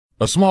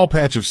A small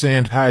patch of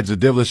sand hides a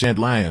devilish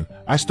antlion.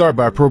 I start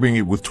by probing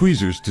it with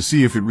tweezers to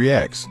see if it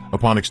reacts.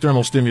 Upon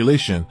external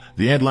stimulation,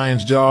 the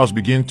antlion's jaws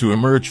begin to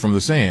emerge from the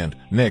sand.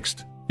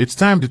 Next, it's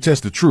time to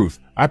test the truth.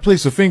 I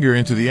place a finger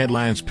into the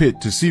antlion's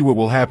pit to see what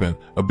will happen.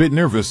 A bit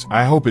nervous,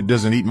 I hope it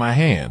doesn't eat my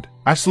hand.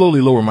 I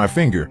slowly lower my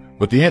finger,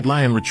 but the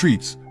antlion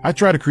retreats. I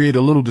try to create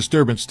a little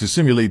disturbance to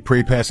simulate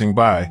prey passing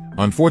by.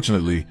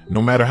 Unfortunately,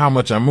 no matter how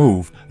much I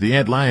move, the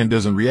antlion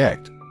doesn't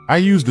react. I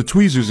use the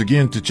tweezers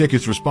again to check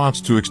its response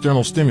to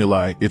external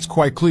stimuli. It's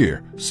quite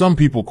clear. Some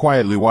people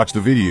quietly watch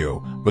the video,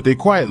 but they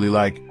quietly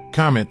like,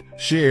 comment,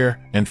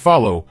 share, and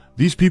follow.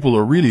 These people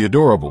are really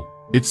adorable.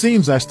 It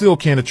seems I still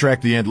can't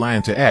attract the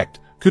antlion to act.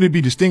 Could it be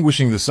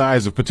distinguishing the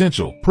size of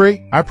potential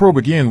prey? I probe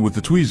again with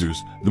the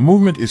tweezers. The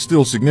movement is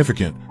still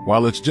significant.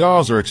 While its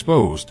jaws are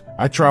exposed,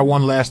 I try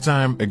one last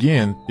time.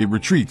 Again, it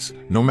retreats,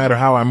 no matter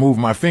how I move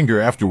my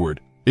finger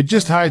afterward. It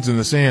just hides in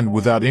the sand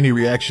without any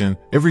reaction.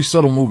 Every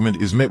subtle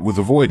movement is met with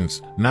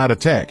avoidance, not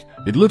attack.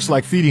 It looks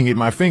like feeding it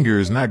my finger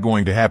is not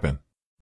going to happen.